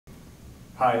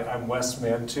Hi, I'm Wes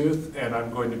Mantooth, and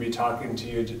I'm going to be talking to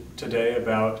you today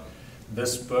about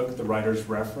this book, The Writer's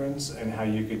Reference, and how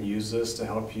you can use this to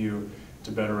help you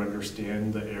to better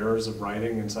understand the errors of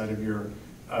writing inside of your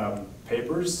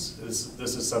papers.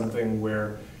 This is something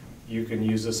where you can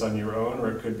use this on your own, or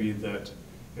it could be that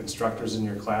instructors in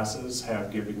your classes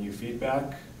have given you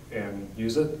feedback and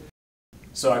use it.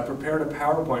 So I prepared a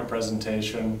PowerPoint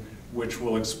presentation which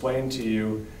will explain to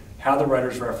you how the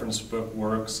Writer's Reference book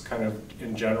works, kind of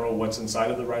in general what's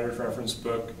inside of the Writer's Reference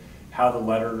book, how the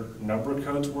letter number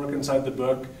codes work inside the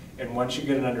book, and once you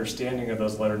get an understanding of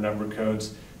those letter number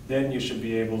codes, then you should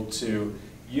be able to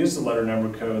use the letter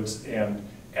number codes and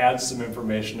add some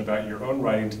information about your own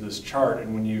writing to this chart.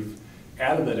 And when you've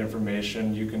added that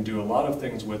information, you can do a lot of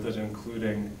things with it,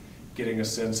 including getting a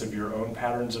sense of your own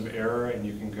patterns of error, and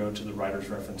you can go to the Writer's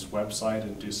Reference website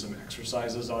and do some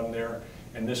exercises on there.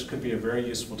 And this could be a very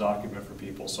useful document for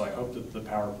people, so I hope that the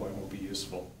PowerPoint will be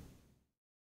useful.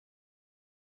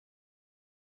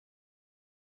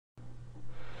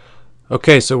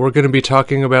 Okay, so we're going to be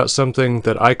talking about something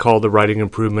that I call the Writing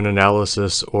Improvement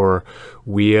Analysis, or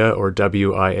WIA, or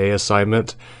WIA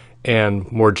assignment.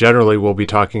 And more generally, we'll be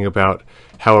talking about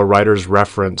how a writer's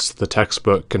reference, the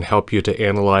textbook, can help you to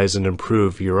analyze and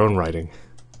improve your own writing.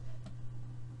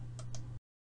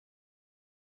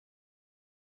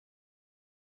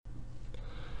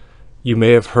 You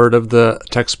may have heard of the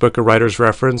textbook A Writer's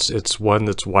Reference. It's one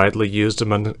that's widely used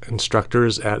among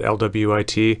instructors at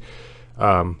LWIT.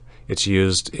 It's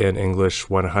used in English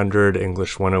 100,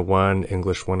 English 101,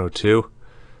 English 102.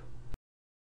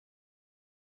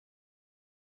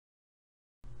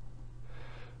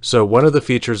 So one of the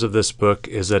features of this book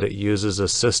is that it uses a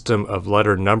system of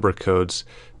letter number codes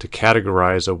to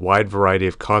categorize a wide variety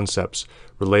of concepts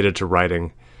related to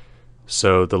writing.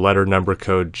 So the letter number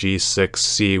code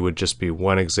G6C would just be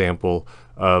one example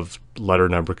of letter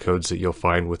number codes that you'll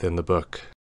find within the book.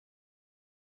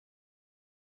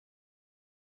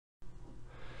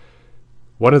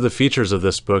 One of the features of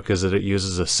this book is that it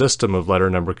uses a system of letter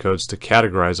number codes to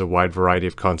categorize a wide variety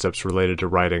of concepts related to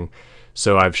writing.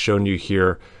 So I've shown you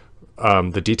here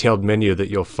the detailed menu that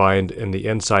you'll find in the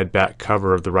inside back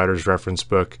cover of the Writer's Reference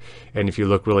book. And if you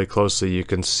look really closely, you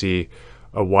can see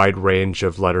a wide range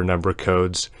of letter number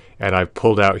codes. And I've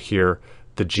pulled out here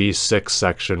the G6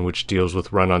 section, which deals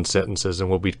with run-on sentences. And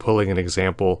we'll be pulling an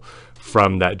example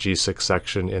from that G6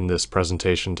 section in this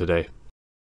presentation today.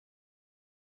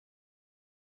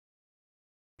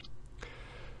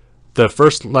 The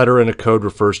first letter in a code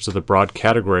refers to the broad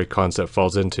category a concept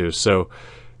falls into. So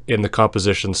in the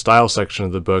composition style section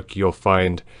of the book, you'll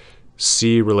find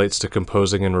C relates to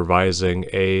composing and revising,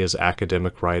 A is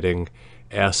academic writing,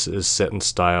 S is sentence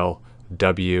style,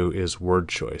 W is word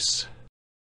choice.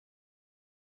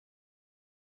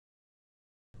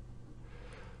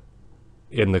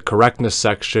 In the correctness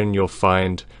section, you'll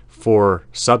find 4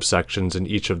 subsections, and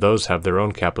each of those have their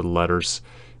own capital letters.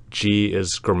 G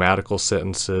is grammatical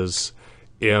sentences,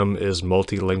 M is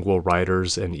multilingual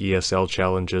writers and ESL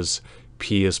challenges,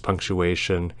 P is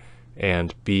punctuation,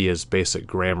 and B is basic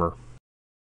grammar.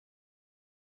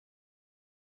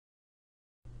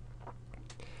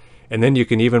 And then you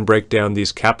can even break down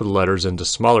these capital letters into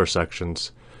smaller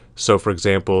sections. So for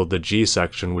example, the G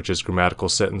section, which is grammatical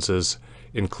sentences,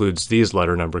 includes these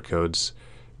letter number codes.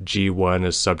 G1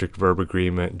 is subject-verb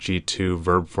agreement, G2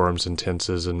 verb forms and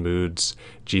tenses and moods,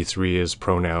 G3 is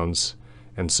pronouns,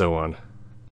 and so on.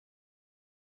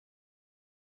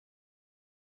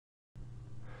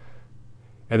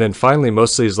 And then finally,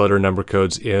 most of these letter number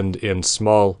codes end in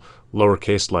small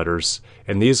lowercase letters,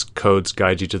 and these codes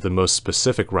guide you to the most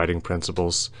specific writing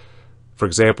principles. For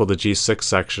example, the G6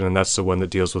 section, and that's the one that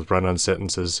deals with run-on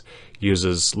sentences,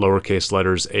 uses lowercase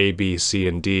letters A, B, C,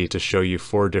 and D to show you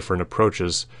 4 different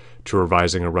approaches to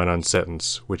revising a run-on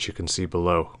sentence, which you can see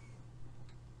below.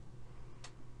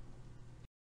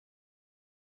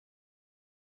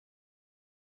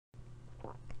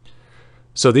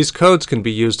 So these codes can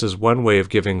be used as one way of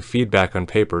giving feedback on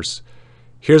papers.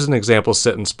 Here's an example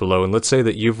sentence below, and let's say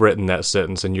that you've written that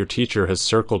sentence and your teacher has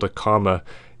circled a comma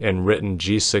and written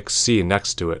G6C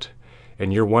next to it,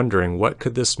 and you're wondering, what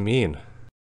could this mean?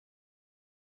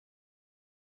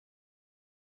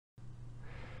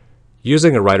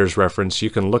 Using a writer's reference,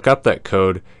 you can look up that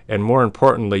code, and more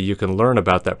importantly, you can learn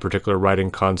about that particular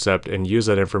writing concept and use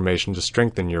that information to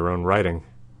strengthen your own writing.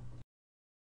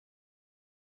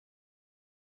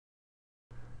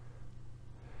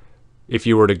 If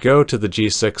you were to go to the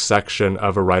G6 section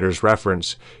of a writer's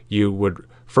reference, you would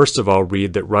first of all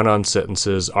read that run-on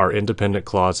sentences are independent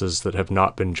clauses that have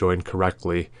not been joined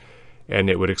correctly, and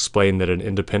it would explain that an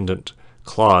independent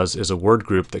clause is a word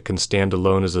group that can stand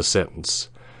alone as a sentence.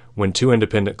 When two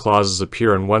independent clauses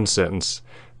appear in one sentence,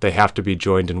 they have to be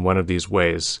joined in one of these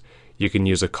ways. You can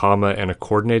use a comma and a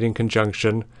coordinating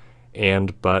conjunction,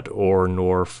 and, but, or,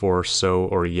 nor, for, so,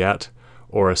 or yet,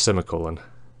 or a semicolon.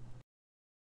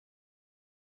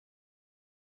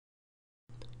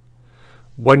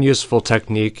 One useful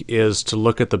technique is to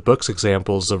look at the book's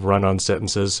examples of run-on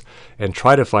sentences and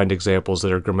try to find examples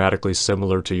that are grammatically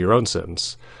similar to your own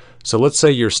sentence. So let's say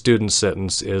your student's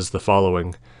sentence is the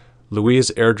following.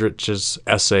 Louise Erdrich's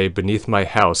essay Beneath My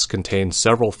House contains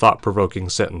several thought-provoking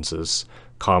sentences,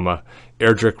 comma,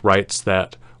 Erdrich writes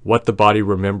that what the body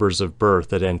remembers of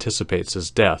birth it anticipates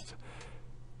is death.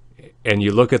 And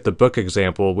you look at the book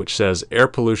example which says air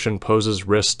pollution poses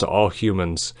risks to all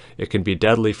humans. It can be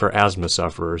deadly for asthma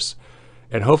sufferers.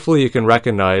 And hopefully you can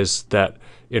recognize that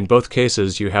in both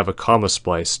cases you have a comma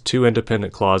splice, two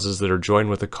independent clauses that are joined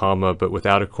with a comma but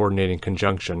without a coordinating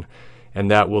conjunction.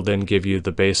 And that will then give you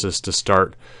the basis to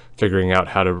start figuring out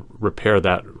how to repair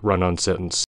that run-on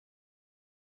sentence.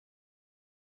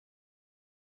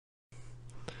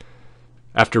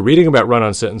 After reading about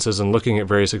run-on sentences and looking at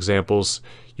various examples,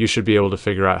 you should be able to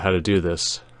figure out how to do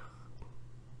this.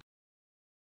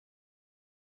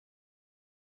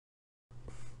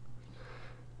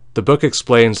 The book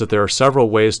explains that there are several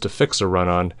ways to fix a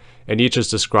run-on, and each is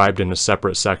described in a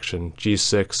separate section,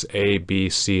 G6, A, B,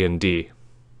 C, and D.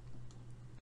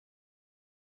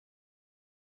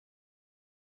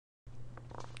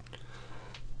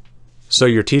 So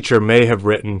your teacher may have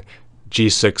written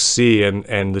G6C,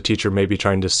 and the teacher may be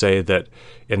trying to say that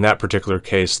in that particular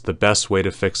case, the best way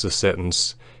to fix the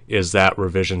sentence is that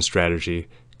revision strategy.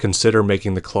 Consider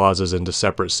making the clauses into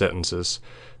separate sentences.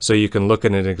 So you can look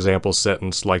at an example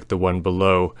sentence like the one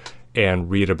below and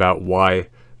read about why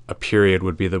a period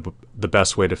would be the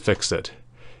best way to fix it.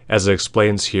 As it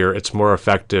explains here, it's more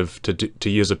effective to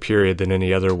use a period than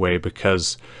any other way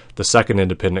because the second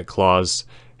independent clause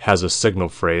has a signal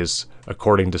phrase,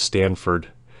 according to Stanford,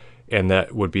 and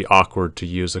that would be awkward to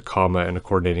use a comma and a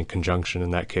coordinating conjunction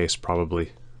in that case,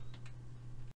 probably.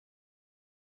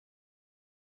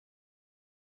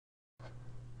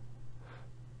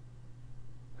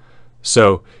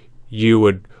 So you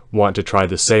would want to try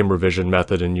the same revision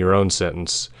method in your own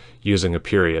sentence using a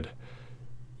period.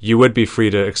 You would be free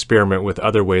to experiment with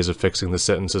other ways of fixing the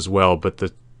sentence as well, but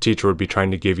the teacher would be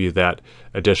trying to give you that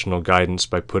additional guidance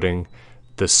by putting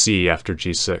the C after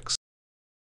G6.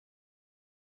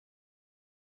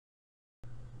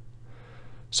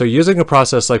 So using a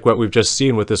process like what we've just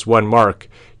seen with this one mark,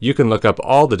 you can look up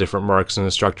all the different marks an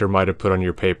instructor might have put on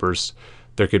your papers.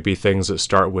 There could be things that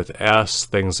start with S,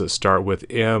 things that start with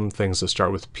M, things that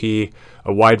start with P,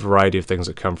 a wide variety of things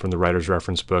that come from the writer's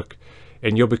reference book.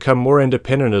 And you'll become more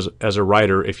independent as a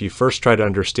writer if you first try to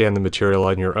understand the material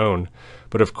on your own.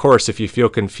 But of course, if you feel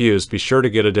confused, be sure to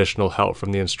get additional help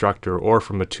from the instructor or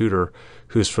from a tutor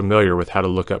who's familiar with how to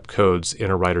look up codes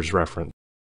in a writer's reference.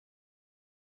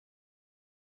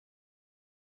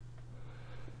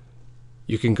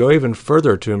 You can go even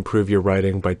further to improve your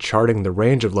writing by charting the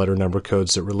range of letter number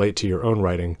codes that relate to your own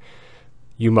writing.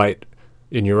 You might,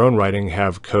 in your own writing,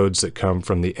 have codes that come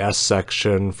from the S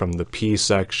section, from the P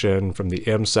section, from the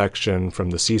M section,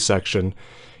 from the C section.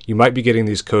 You might be getting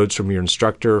these codes from your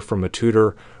instructor, from a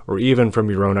tutor, or even from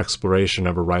your own exploration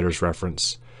of a writer's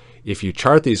reference. If you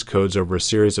chart these codes over a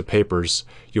series of papers,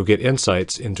 you'll get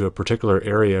insights into a particular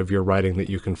area of your writing that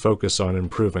you can focus on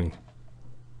improving.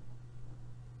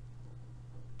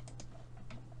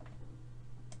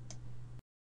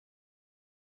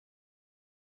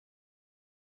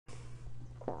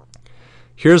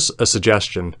 Here's a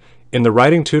suggestion. In the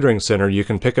Writing Tutoring Center, you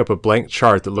can pick up a blank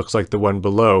chart that looks like the one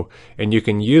below, and you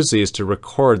can use these to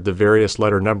record the various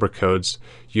letter number codes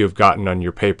you have gotten on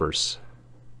your papers.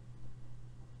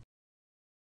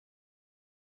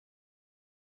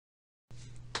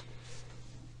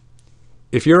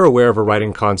 If you're aware of a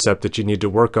writing concept that you need to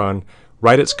work on,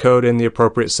 write its code in the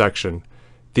appropriate section.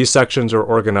 These sections are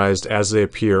organized as they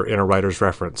appear in a writer's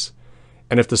reference.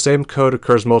 And if the same code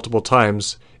occurs multiple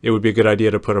times, it would be a good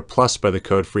idea to put a plus by the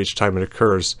code for each time it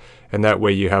occurs, and that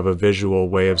way you have a visual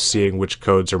way of seeing which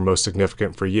codes are most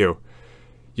significant for you.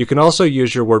 You can also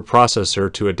use your word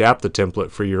processor to adapt the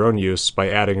template for your own use by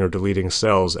adding or deleting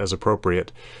cells as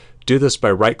appropriate. Do this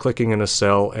by right-clicking in a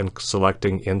cell and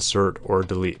selecting Insert or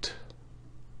Delete.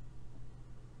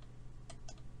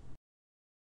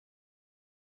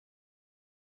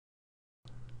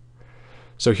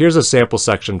 So here's a sample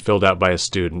section filled out by a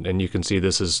student, and you can see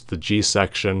this is the G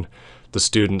section. The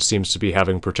student seems to be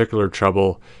having particular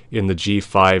trouble in the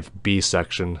G5B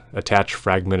section. Attach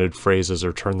fragmented phrases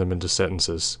or turn them into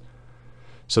sentences.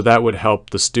 So that would help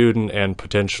the student and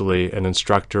potentially an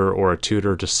instructor or a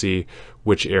tutor to see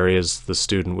which areas the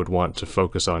student would want to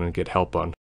focus on and get help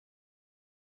on.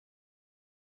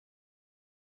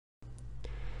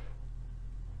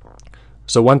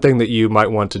 So one thing that you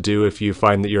might want to do if you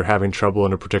find that you're having trouble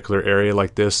in a particular area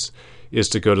like this is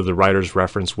to go to the Writer's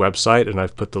Reference website, and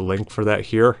I've put the link for that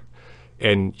here.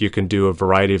 And you can do a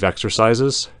variety of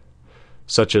exercises,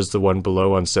 such as the one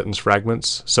below on sentence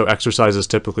fragments. So exercises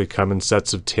typically come in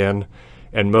sets of 10,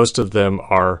 and most of them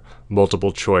are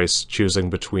multiple choice, choosing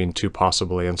between two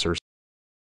possible answers.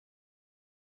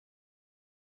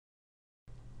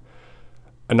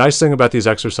 A nice thing about these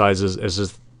exercises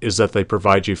is that they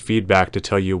provide you feedback to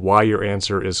tell you why your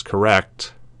answer is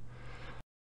correct,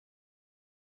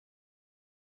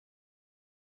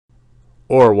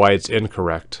 or why it's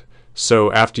incorrect.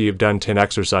 So after you've done 10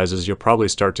 exercises, you'll probably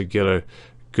start to get a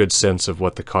good sense of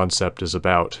what the concept is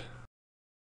about.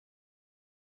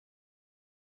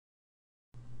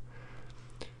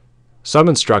 Some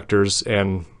instructors,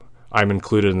 and I'm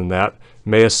included in that,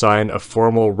 may assign a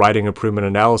formal writing improvement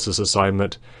analysis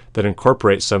assignment that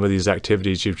incorporates some of these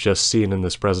activities you've just seen in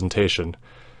this presentation.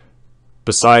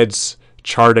 Besides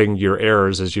charting your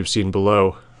errors as you've seen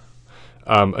below,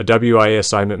 a WIA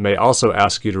assignment may also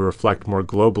ask you to reflect more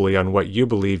globally on what you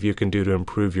believe you can do to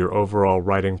improve your overall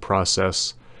writing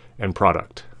process and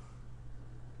product.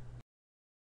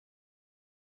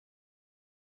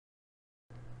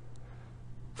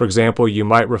 For example, you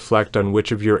might reflect on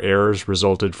which of your errors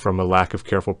resulted from a lack of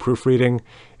careful proofreading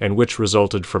and which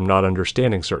resulted from not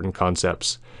understanding certain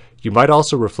concepts. You might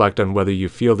also reflect on whether you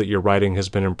feel that your writing has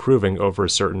been improving over a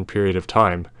certain period of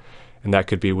time, and that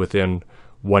could be within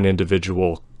one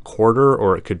individual quarter,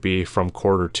 or it could be from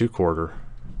quarter to quarter.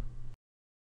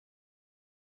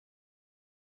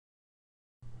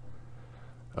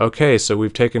 Okay, so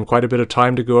we've taken quite a bit of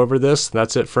time to go over this.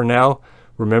 That's it for now.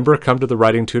 Remember, come to the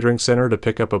Writing Tutoring Center to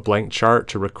pick up a blank chart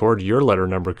to record your letter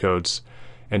number codes.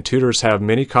 And tutors have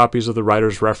many copies of the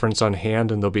Writer's Reference on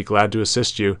hand, and they'll be glad to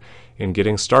assist you in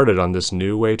getting started on this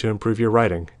new way to improve your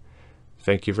writing.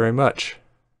 Thank you very much.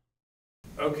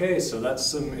 Okay, so that's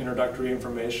some introductory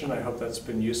information. I hope that's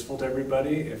been useful to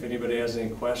everybody. If anybody has any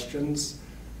questions,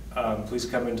 please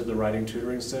come into the Writing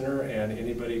Tutoring Center, and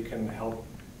anybody can help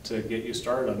to get you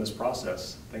started on this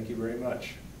process. Thank you very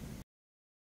much.